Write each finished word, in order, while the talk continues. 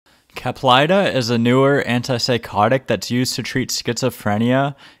Caplyta is a newer antipsychotic that's used to treat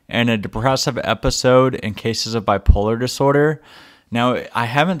schizophrenia and a depressive episode in cases of bipolar disorder. Now, I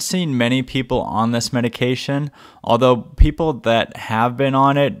haven't seen many people on this medication, although people that have been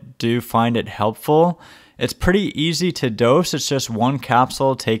on it do find it helpful. It's pretty easy to dose. It's just one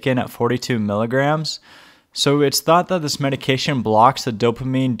capsule taken at 42 milligrams. So it's thought that this medication blocks the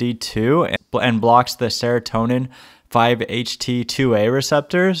dopamine D2 and blocks the serotonin 5-HT2A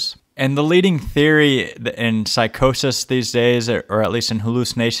receptors. And the leading theory in psychosis these days, or at least in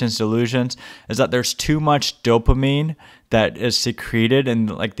hallucinations, delusions, is that there's too much dopamine that is secreted in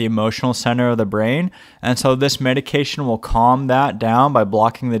like the emotional center of the brain. And so this medication will calm that down by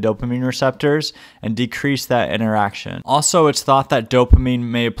blocking the dopamine receptors and decrease that interaction. Also, it's thought that dopamine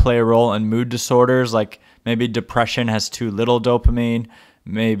may play a role in mood disorders, like maybe depression has too little dopamine,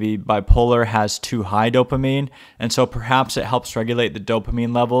 maybe bipolar has too high dopamine, and so perhaps it helps regulate the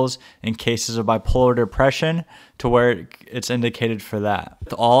dopamine levels in cases of bipolar depression to where it's indicated for that.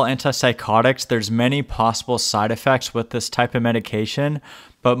 With all antipsychotics, there's many possible side effects with this type of medication,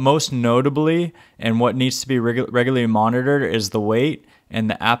 but most notably, and what needs to be regularly monitored, is the weight and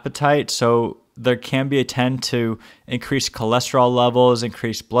the appetite. So there can be a tend to increase cholesterol levels,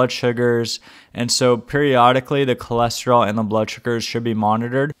 increase blood sugars, and so periodically the cholesterol and the blood sugars should be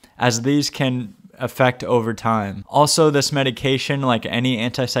monitored, as these can affect over time. Also, this medication, like any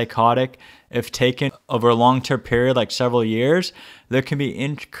antipsychotic, if taken over a long-term period, like several years, there can be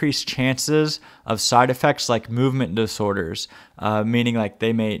increased chances of side effects like movement disorders, meaning like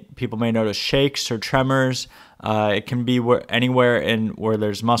people may notice shakes or tremors. It can be anywhere where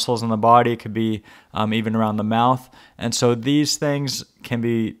there's muscles in the body. It could be even around the mouth. And so these things can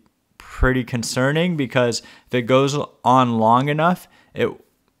be pretty concerning, because if it goes on long enough,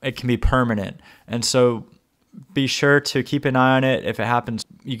 it can be permanent. And so be sure to keep an eye on it. If it happens,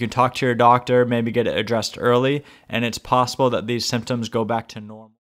 you can talk to your doctor, maybe get it addressed early, and it's possible that these symptoms go back to normal.